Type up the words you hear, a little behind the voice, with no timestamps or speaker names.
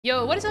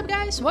Yo, what is up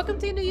guys? Welcome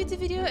to a new YouTube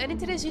video, and in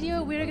today's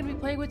video we're going to be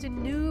playing with the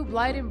new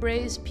Blight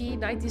Embrace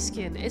P90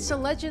 skin. It's a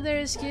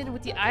legendary skin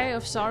with the Eye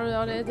of Sauron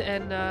on it,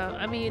 and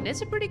I mean, it's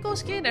a pretty cool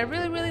skin. I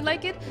really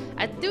like it.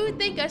 I do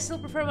think I still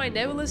prefer my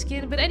Nebula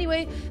skin, but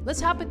anyway,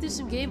 let's hop into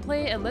some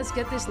gameplay and let's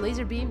get this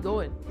laser beam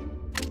going.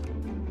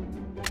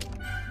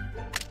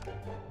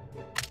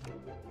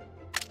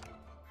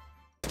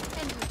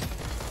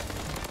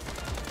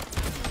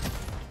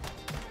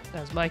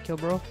 That's my kill,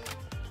 bro.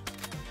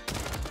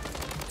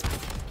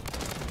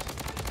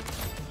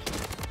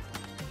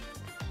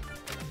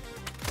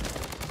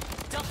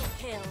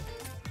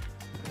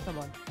 Come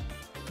on.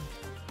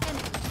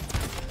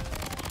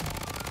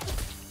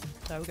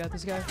 Alright, we got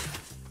this guy.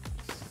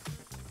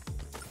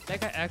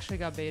 That guy actually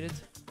got baited.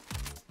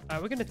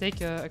 Alright, we're gonna take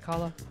a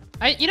Kala.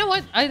 You know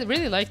what? I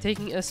really like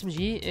taking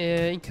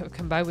SMG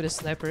combined with a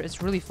sniper.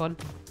 It's really fun.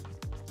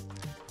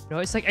 You know,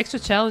 it's like extra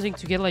challenging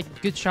to get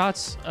like good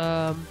shots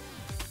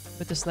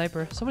with the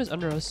sniper. Someone is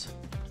under us.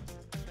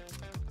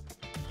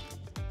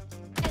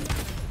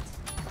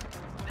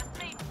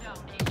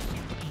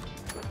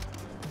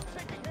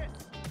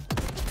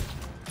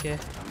 Okay.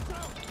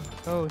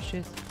 Oh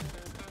shit.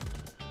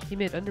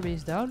 Teammate under me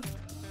is down.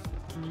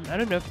 I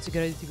don't know if it's a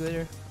good idea to go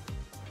there.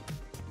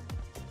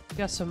 We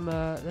got some.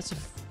 That's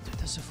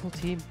a full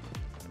team.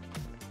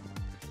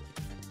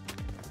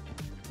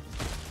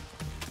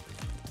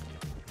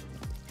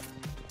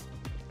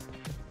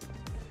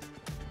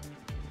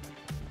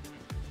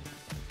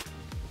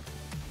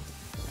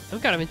 I'm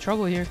kind of in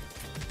trouble here.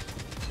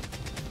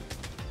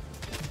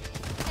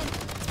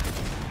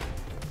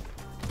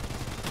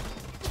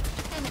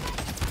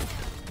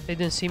 They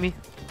didn't see me.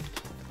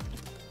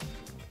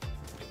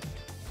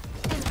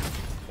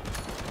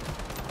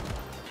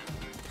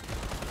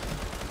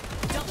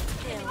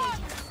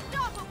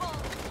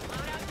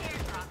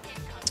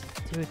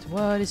 Dude,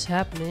 what is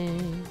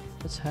happening?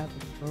 What's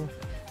happening, bro?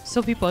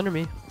 Still people under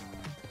me.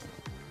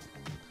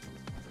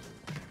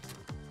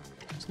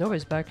 There's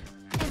nobody's back.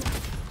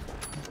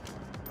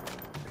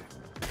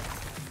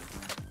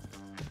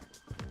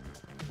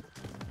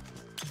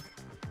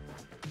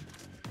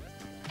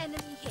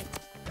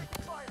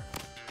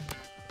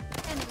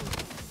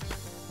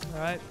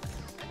 Alright.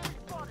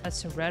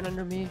 That's a ran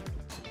under me.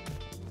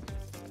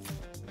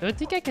 I don't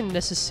think I can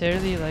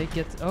necessarily like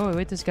get... Oh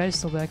wait, this guy's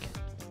still back.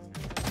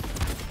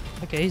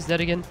 Okay, he's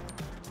dead again.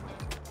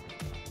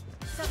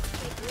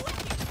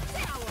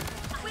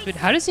 Dude,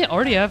 how does he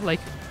already have like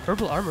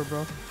purple armor,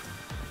 bro?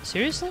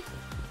 Seriously?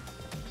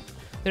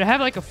 Dude, I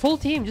have like a full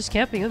team just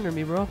camping under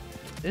me, bro.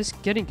 This is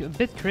getting a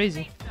bit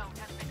crazy.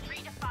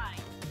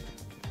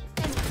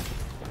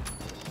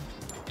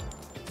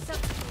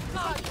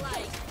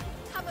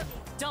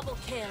 Double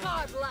kill.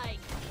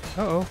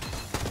 Uh-oh.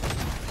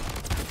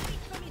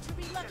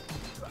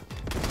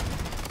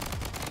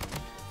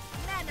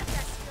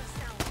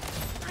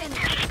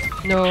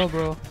 No,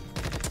 bro.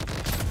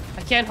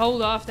 I can't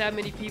hold off that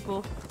many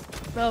people.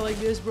 Not like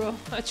this, bro.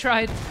 I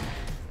tried.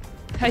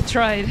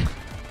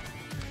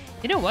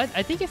 You know what?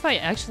 I think if I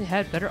actually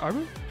had better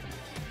armor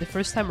the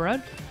first time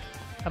around,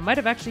 I might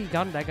have actually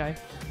gotten that guy.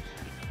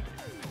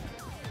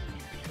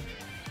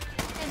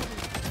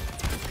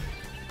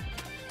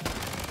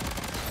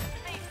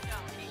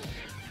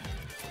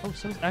 Oh,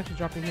 someone's actually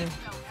dropping in.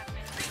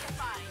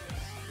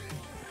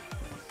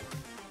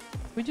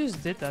 Who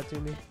just did that to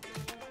me?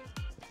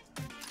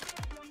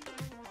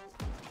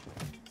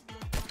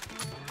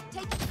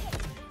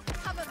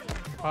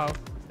 Wow,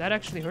 that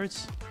actually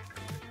hurts.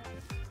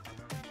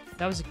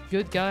 That was a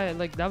good guy,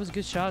 like that was a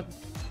good shot.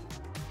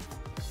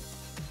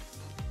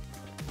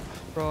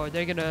 Bro,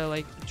 they're gonna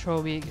like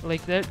throw me,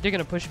 like they're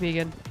gonna push me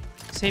again.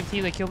 Same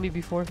team that killed me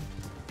before.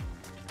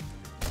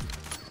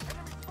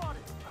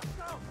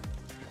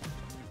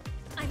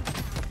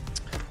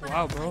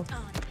 Wow, bro.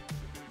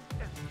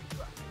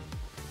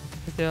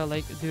 They're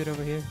like, dude,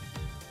 over here.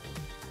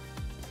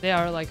 They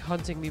are like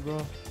hunting me,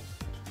 bro.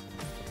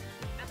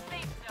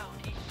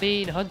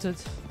 Being hunted.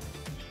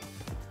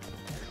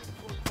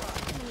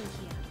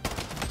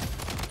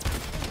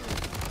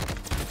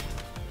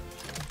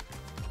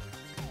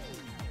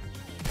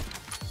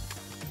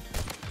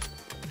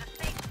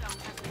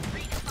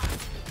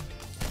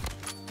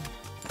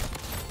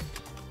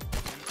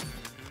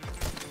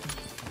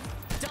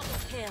 Double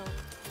kill.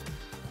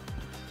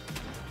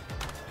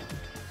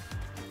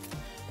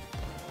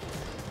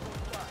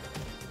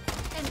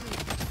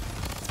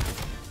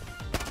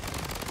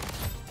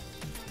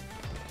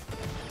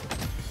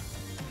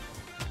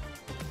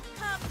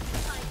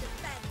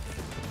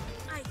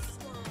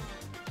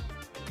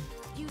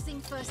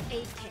 First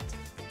aid kit.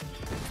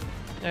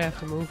 I have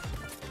to move.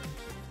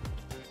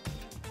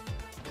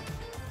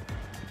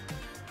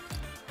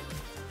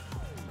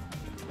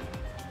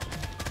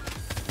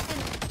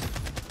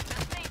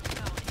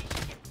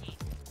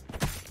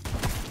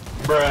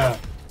 Bruh.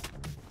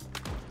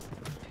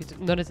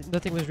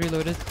 Nothing was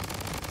reloaded.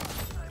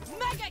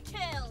 Mega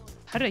kill.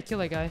 How did I kill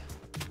that guy?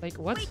 Like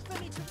what?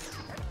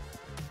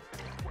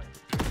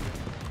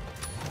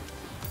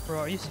 Bro,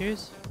 are you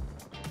serious?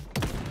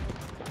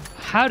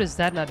 How does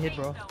that not hit,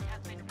 bro?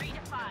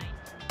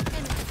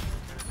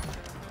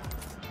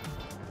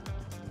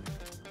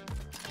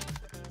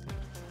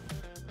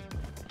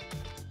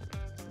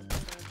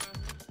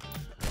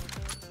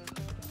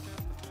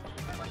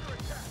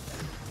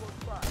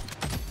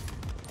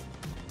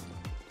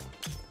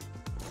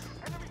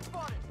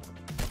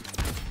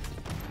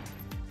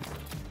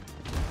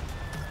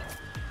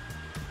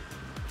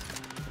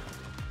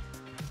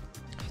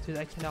 Dude,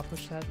 I cannot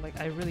push that. Like,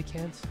 I really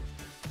can't.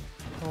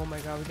 Oh my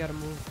god, we gotta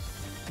move.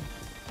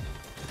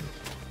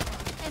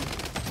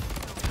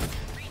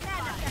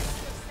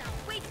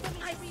 Wait for me,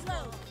 I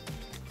reload.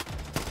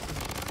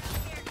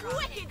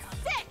 Wicked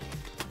sick.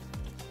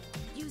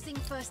 Using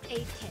first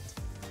aid kit.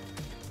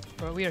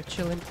 Bro, we are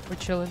chilling. We're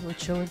chilling. We're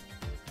chilling.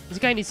 This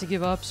guy needs to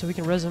give up so we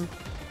can res him.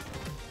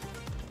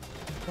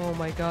 Oh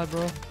my god,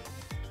 bro.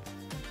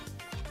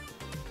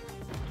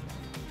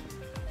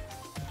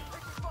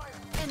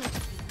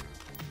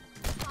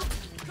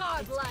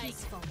 Godlike.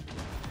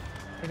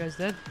 That guy's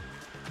dead.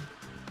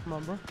 Come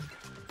on, bro.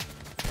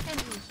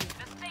 Enemy here.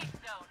 The safe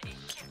zone is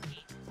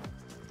shifting.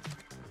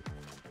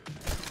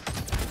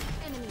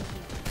 Enemy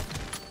here.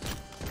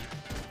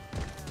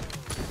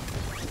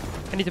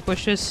 I need to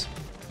push this.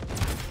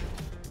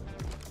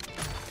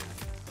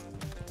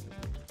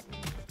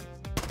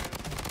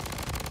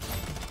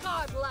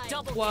 Godlike.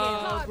 Double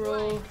Wow, kill.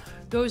 bro.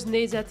 Those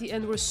nades at the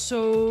end were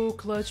so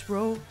clutch,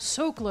 bro.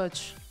 So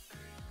clutch.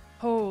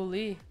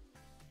 Holy.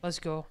 Let's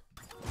go.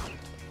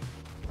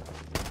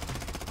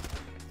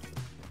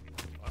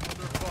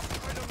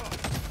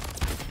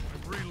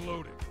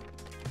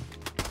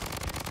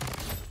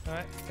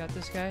 Alright, got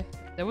this guy.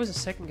 There was a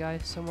second guy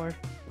somewhere.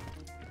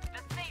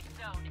 The safe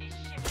zone is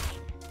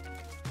shifting.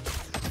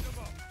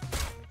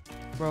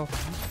 Bro. You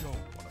don't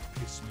want to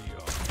piss me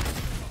off.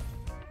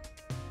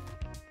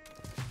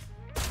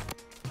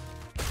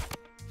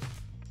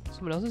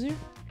 Someone else is here?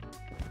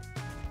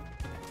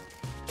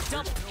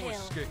 Double No kill.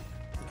 escape.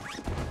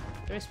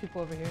 There's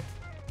people over here.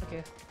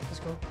 Okay, let's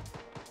go.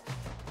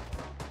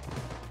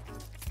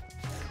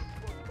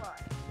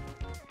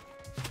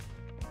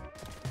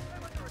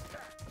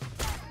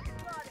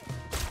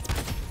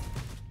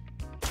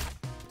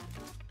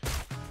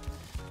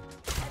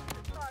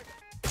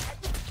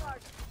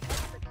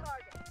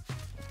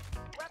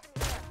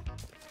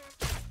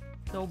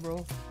 No,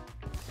 bro.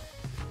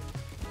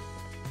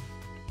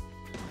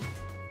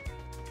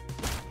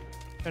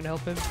 Trying to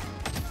help him.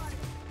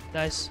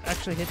 Nice.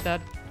 Actually hit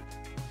that.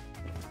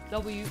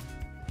 W.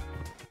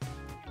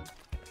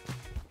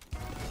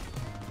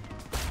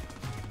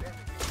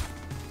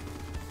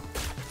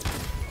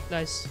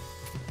 Nice.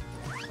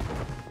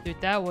 Dude,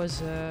 that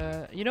was,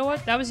 you know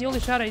what? That was the only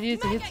shot I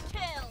needed to hit. Mega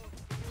kill.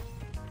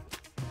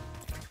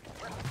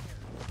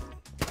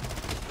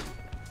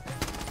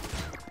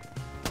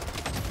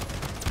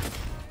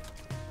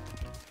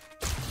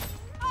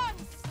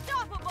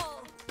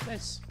 Unstoppable.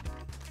 Nice.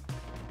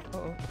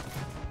 Uh-oh.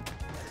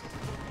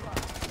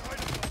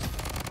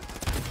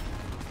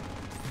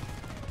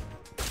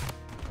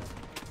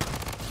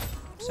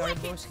 Sorry,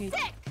 Wicked broski.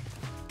 sick.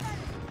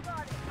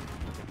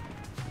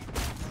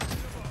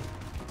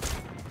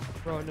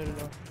 Bro, no, no,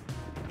 no.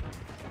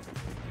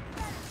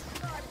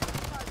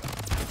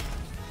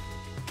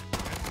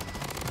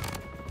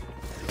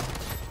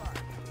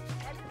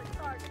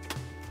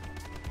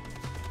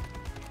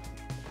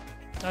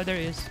 Oh, there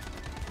he is.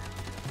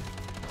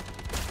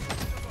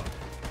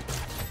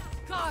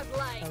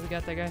 Godlike. Oh, we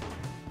got that guy.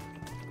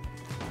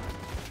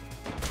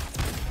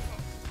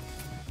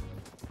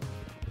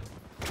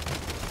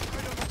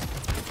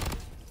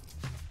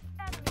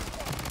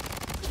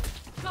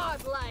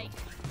 Godlike.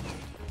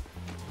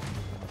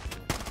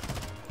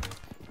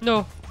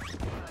 No.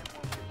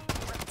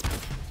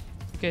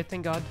 Okay,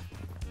 thank God.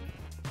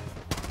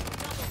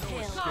 Double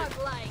kill.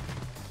 Godlike.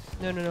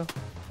 No, no, no.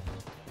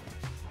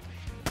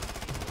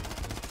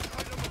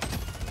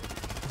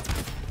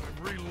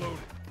 I'm reloading.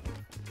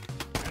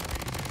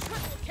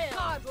 Triple kill.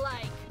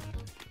 Godlike.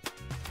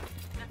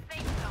 The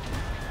safe zone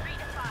has been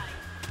redefined.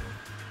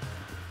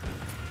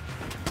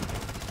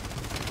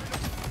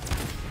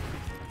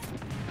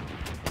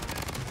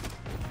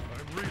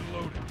 I'm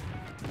reloading.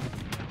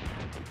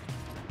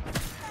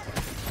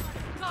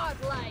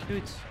 Godlike.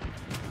 Dude.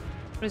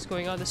 What is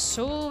going on? There's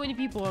so many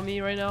people on me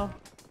right now.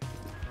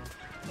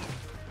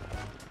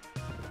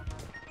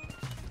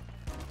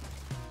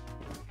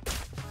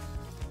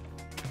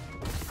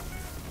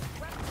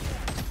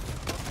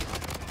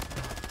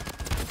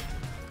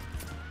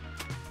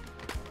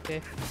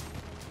 Okay.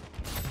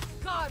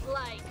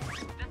 Godlike.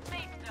 The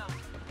safe zone.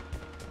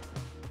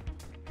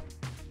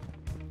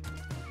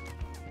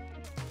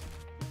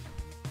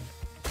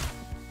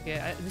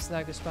 Okay, this is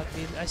not a good spot to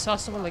be in. I saw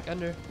someone like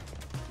under.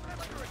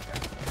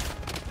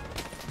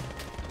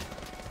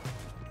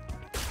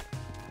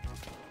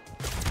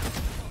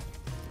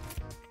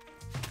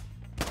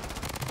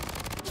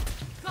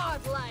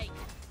 Godlike.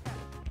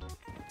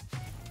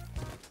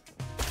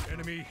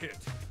 Enemy hit.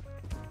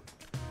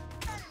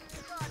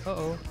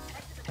 Uh-oh.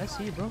 I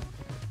see you, bro.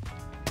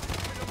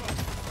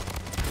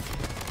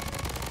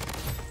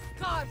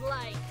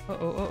 Godlike.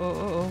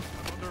 Uh-oh.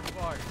 Under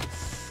fire.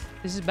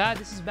 This is bad.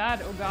 This is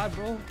bad. Oh god,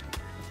 bro.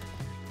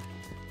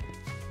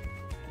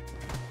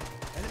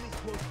 Enemies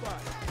close by.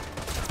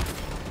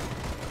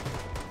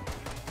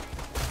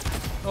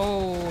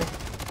 Oh.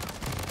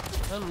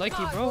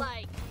 Unlucky, bro.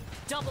 Godlike.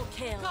 Double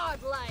kill.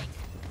 Godlike.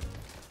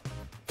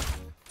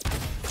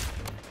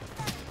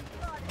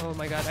 Oh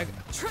my god.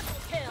 Triple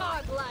kill.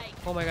 Godlike.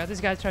 Oh my god,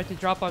 this guy tried to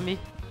drop on me.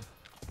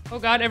 Oh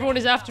god, everyone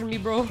is after me,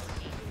 bro.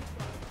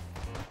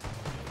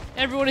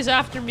 Everyone is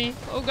after me.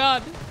 Oh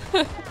god.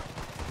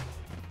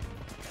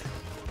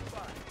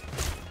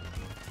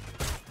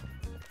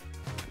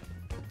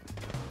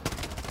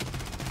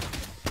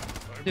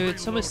 Dude,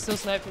 someone's still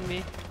sniping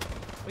me.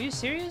 Are you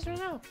serious right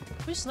now?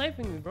 Who's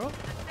sniping me, bro? The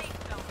safe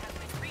zone has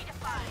been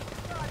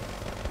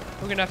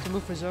redefined. We're gonna have to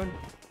move for zone.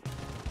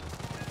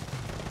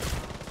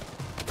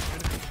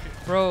 Enemy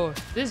hit. Bro,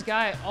 this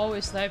guy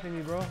always sniping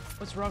me, bro.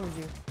 What's wrong with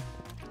you?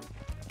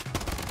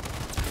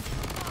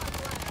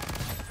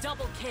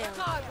 Double kill.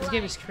 This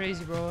game is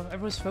crazy, bro.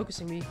 Everyone's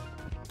focusing me.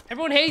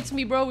 Everyone hates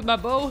me, bro, with my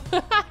bow.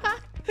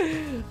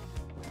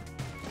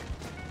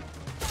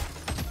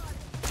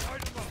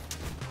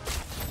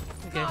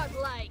 Okay,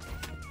 Godlike.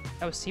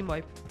 that was team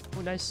wipe.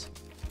 Oh, nice.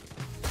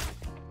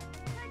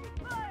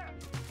 The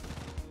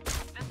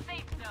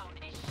safe zone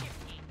is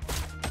shifting.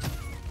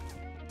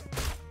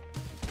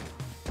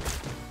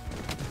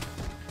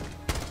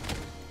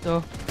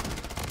 No.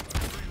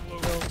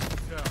 Reloading.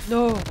 Down.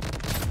 No.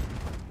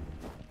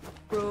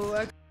 Bro,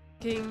 I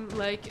fucking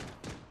like.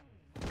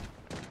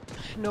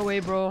 No way,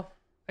 bro.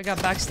 I got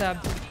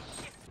backstabbed.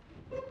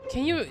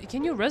 Can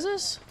you res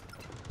us?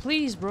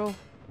 Please, bro.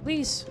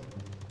 Please.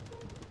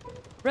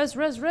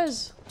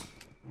 Res.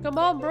 Come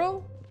on,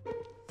 bro.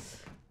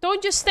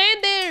 Don't just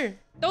stand there.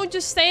 Don't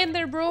just stand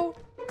there, bro.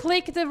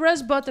 Click the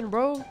res button,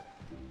 bro.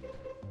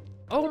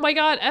 Oh my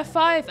god,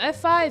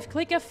 F5.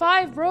 Click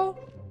F5, bro.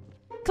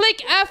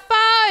 Click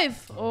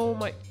F5. Oh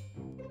my.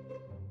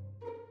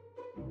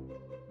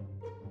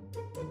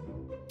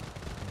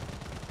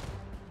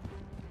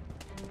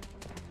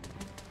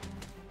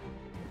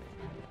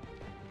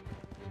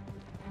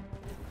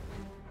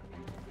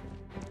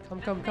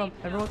 Come.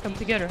 Everyone come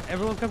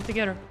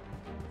together.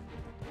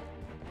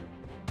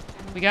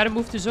 We gotta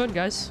move to zone,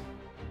 guys.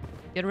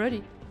 Get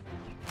ready.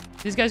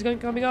 This guy's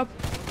coming up.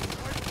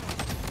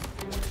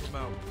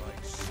 Mount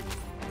like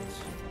seagulls.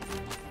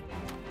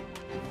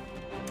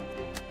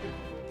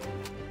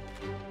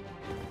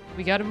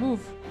 We gotta move.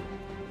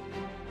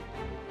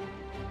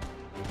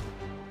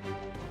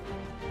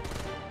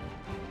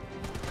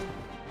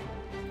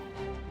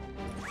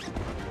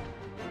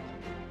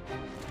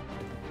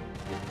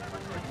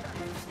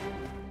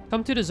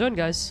 Come to the zone,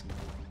 guys.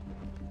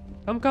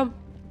 Come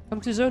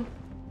to zone.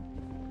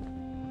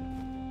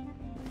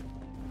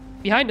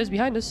 Behind us. The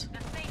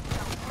safe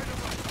zone.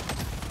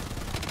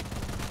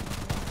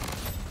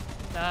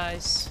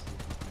 Nice.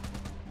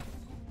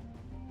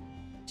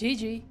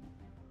 GG.